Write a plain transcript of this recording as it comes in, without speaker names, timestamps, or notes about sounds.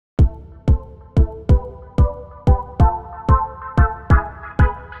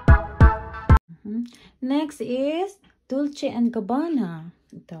Next is Dolce&gabana.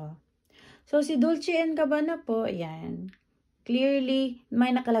 Ito. So, si Dolce&gabana po, ayan. Clearly,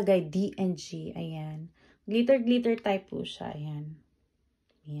 may nakalagay D and G. Ayan. Glitter type po siya. Ayan.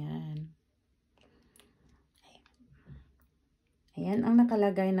 Ayan. Ayan ang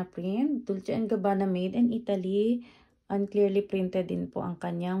nakalagay na print. Dolce&gabana made in Italy. And clearly printed din po ang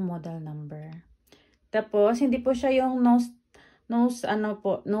kanyang model number. Tapos, hindi po siya yung nose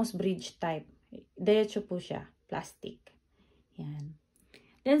bridge type. Diretso po siya. Plastic. Yan.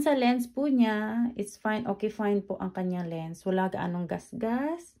 Then, sa lens po niya, it's fine. Okay, fine po ang kanyang lens. Wala gaanong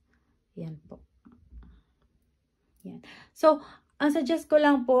gas-gas. Yan po. Yan. So, ang suggest ko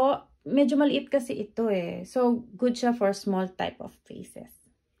lang po, medyo maliit kasi ito eh. So, good siya for small type of faces.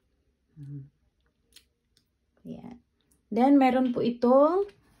 Yan. Then, meron po itong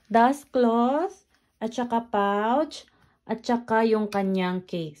dust cloth, at saka pouch, at saka yung kanyang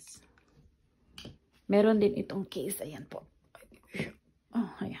case. Meron din itong case. Ayan po. Oh,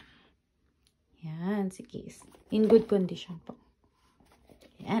 ayan. Ayan, si case. In good condition po.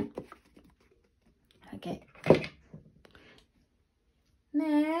 Ayan. Okay.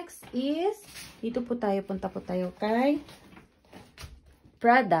 Next is, dito po tayo, punta po tayo kay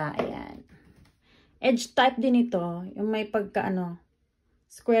Prada. Ayan. Edge type din ito. Yung may pagka,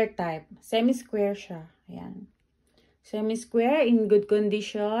 square type. Semi-square siya. Ayan. Semi-square, in good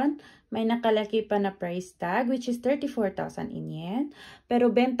condition. May nakalaki pa na price tag, which is 34,000 in yen. Pero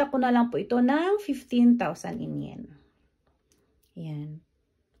benta ko na lang po ito ng 15,000 in yen. Ayan.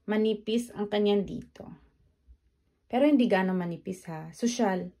 Manipis ang kanyan dito. Pero hindi gano'ng manipis ha.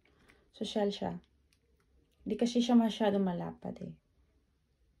 Social. Social siya. Hindi kasi siya masyado malapad eh.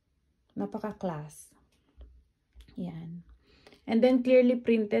 Napaka-class. Ayan. And then clearly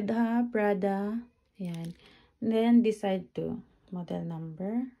printed ha. Prada. Ayan. And then decide to model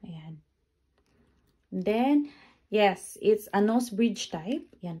number. Ayan. And then, yes, it's a nose bridge type.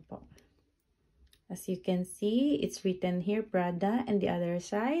 Ayan po. As you can see, it's written here Prada and the other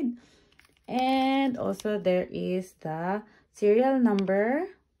side. And also there is the serial number.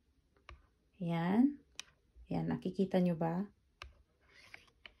 Ayan. Ayan, nakikita nyo ba?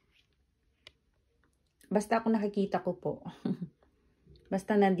 Basta ako nakikita ko po.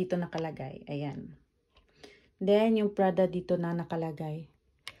 Basta nandito nakalagay. Ayan. Then, yung Prada dito na nakalagay.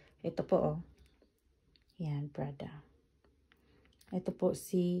 Ito po, oh. Ayan, Prada. Ito po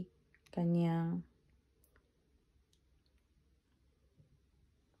si kanyang...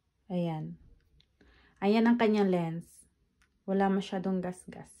 Ayan. Ayan ang kanyang lens. Wala masyadong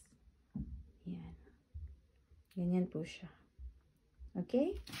gas-gas. Ayan. Ganyan po siya.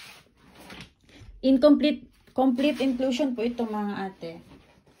 Okay? Complete inclusion po ito mga ate.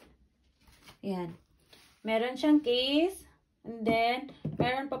 Ayan. Meron siyang case. And then,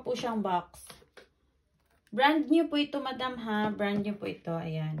 meron pa po siyang box. Brand new po ito, madam ha. Brand new po ito.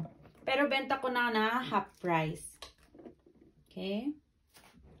 Ayan. Pero benta ko na half price. Okay?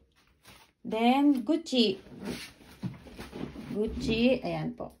 Then, Gucci. Gucci.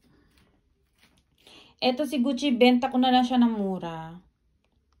 Ayan po. Ito si Gucci, benta ko na lang siya ng mura.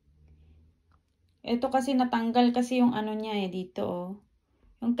 Ito kasi natanggal kasi yung ano niya eh, dito oh.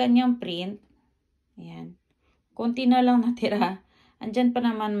 Yung kanyang print. Ayan. Konti na lang natira. Andyan pa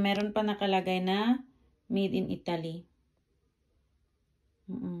naman, meron pa nakalagay na made in Italy.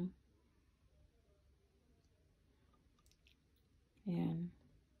 Ayan.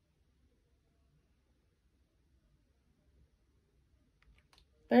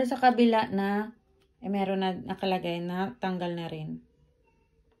 Pero sa kabila na, meron na nakalagay na tanggal na rin.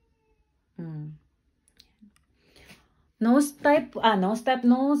 Nose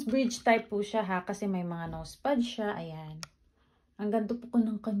bridge type po siya ha, kasi may mga nose pad siya. Ayan. Ang ganda po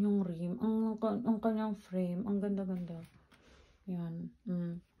ng kanyang rim. Ang kanyang frame. Ang ganda-ganda. Ayan.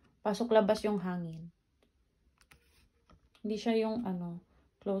 Pasok labas yung hangin. Hindi siya yung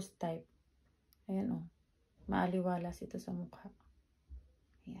closed type. Ayan oh. Maaliwalas ito sa mukha.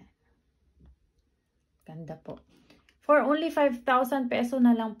 Ayan. Ganda po. For only 5,000 peso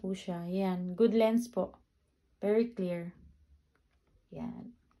na lang po siya. Ayan. Good lens po. Very clear.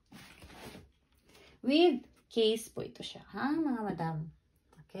 Ayan. With case po ito siya. Ha, mga madam?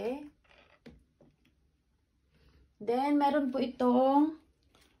 Okay. Then, meron po itong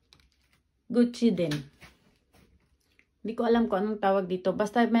Gucci din. Hindi ko alam kung anong tawag dito.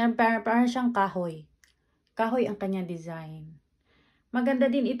 Basta meron parang siyang kahoy. Kahoy ang kanya design. Maganda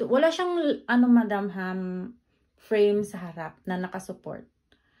din ito. Wala siyang, madam, frame sa harap na nakasupport.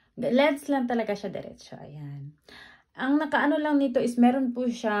 Lens lang talaga siya diretso. Ayan. Ang nakaano lang nito is meron po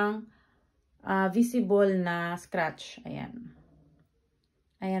siyang visible na scratch. Ayan.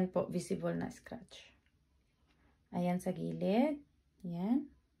 Ayan po, visible na scratch. Ayan sa gilid. Ayan.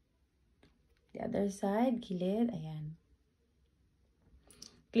 The other side, gilid. Ayan.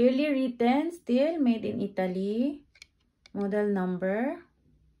 Clearly written, still made in Italy. Model number.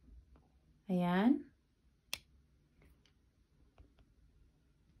 Ayan.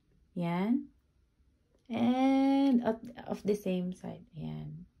 Ayan. And of the same side.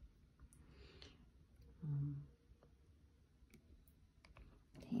 Ayan.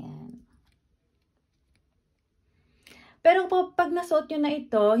 Ayan. Pero pag nasuot nyo na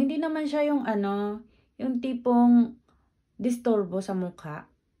ito, hindi naman siya yung yung tipong disturbo sa mukha.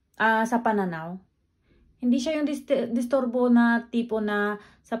 Sa pananaw. Hindi siya yung disturbo na tipo na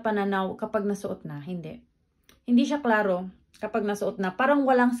sa pananaw kapag nasuot na. Hindi. Hindi siya klaro kapag nasuot na. Parang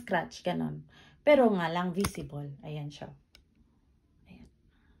walang scratch. Ganon. Pero nga lang visible. Ayan siya. Ayan.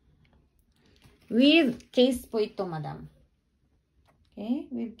 With case po ito, madam. Okay?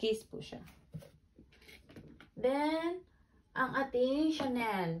 With case po siya. Then, ang ating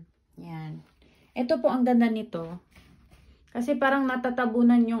Chanel. Ayan. Ito po ang ganda nito. Kasi parang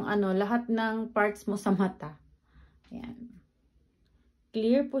natatabunan yung lahat ng parts mo sa mata. Ayan.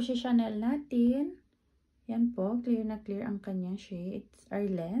 Clear po si Chanel natin. Yan po. Clear na clear ang kanyang shade. It's our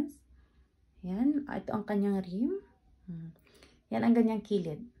lens. Ayan. Ito ang kanyang rim. Yan ang ganyang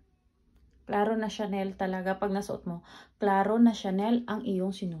kilid. Klaro na Chanel talaga. Pag nasuot mo, klaro na Chanel ang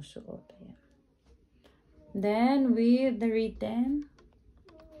iyong sinusuot. Ayan. Then, with the written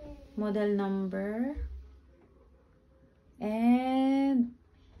model number and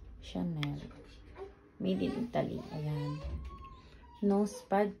Chanel. Made in Italy. Ayan. Nose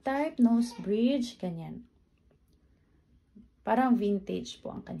pad type, nose bridge, ganyan. Parang vintage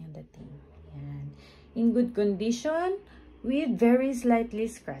po ang kanyang dating. Ayan. In good condition with very slightly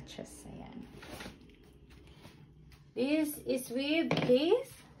scratches. Ayan. This is with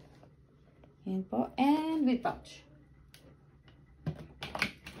case. Ayan po. And with pouch.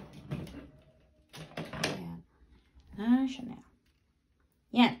 Ayan. Chanel.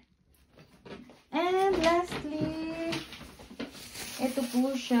 Yan. And lastly, ito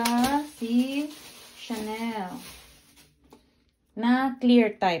po siya, si Chanel. Na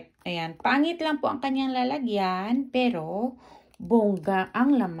clear type. Ayan. Pangit lang po ang kanyang lalagyan, pero bongga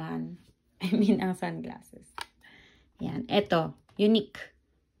ang laman. I mean, ang sunglasses. Ayan. Ito. Unique.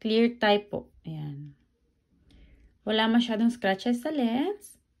 Clear type po. Ayan. Wala masyadong scratches sa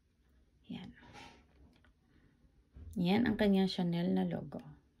lens. Ayan. Yan ang kanyang Chanel na logo.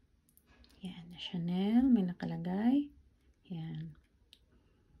 Yan. Chanel. May nakalagay. Yan.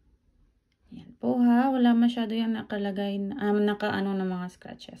 Yan po ha. Wala masyado yung nakalagay nakaano ng mga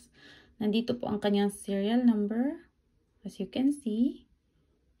scratches. Nandito po ang kanyang serial number. As you can see.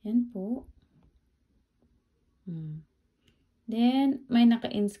 Yan po. Then, may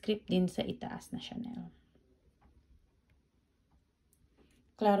naka-inscript din sa itaas na Chanel.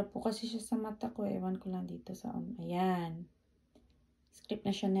 Klaro po kasi siya sa mata ko. Ewan ko lang dito sa ayan. Script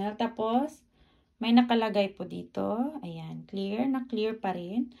na Chanel. Tapos, may nakalagay po dito. Ayan. Clear. Na clear pa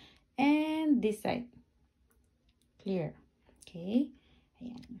rin. And this side. Clear. Okay.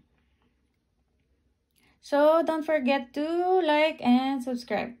 Ayan. So, don't forget to like and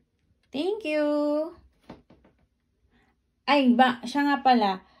subscribe. Thank you! Ay, siya nga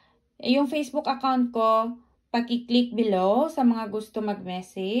pala. Yung Facebook account ko, paki-click below sa mga gusto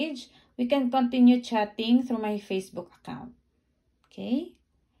mag-message. We can continue chatting through my Facebook account. Okay?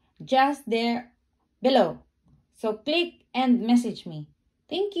 Just there below. So, click and message me.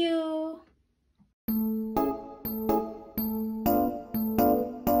 Thank you!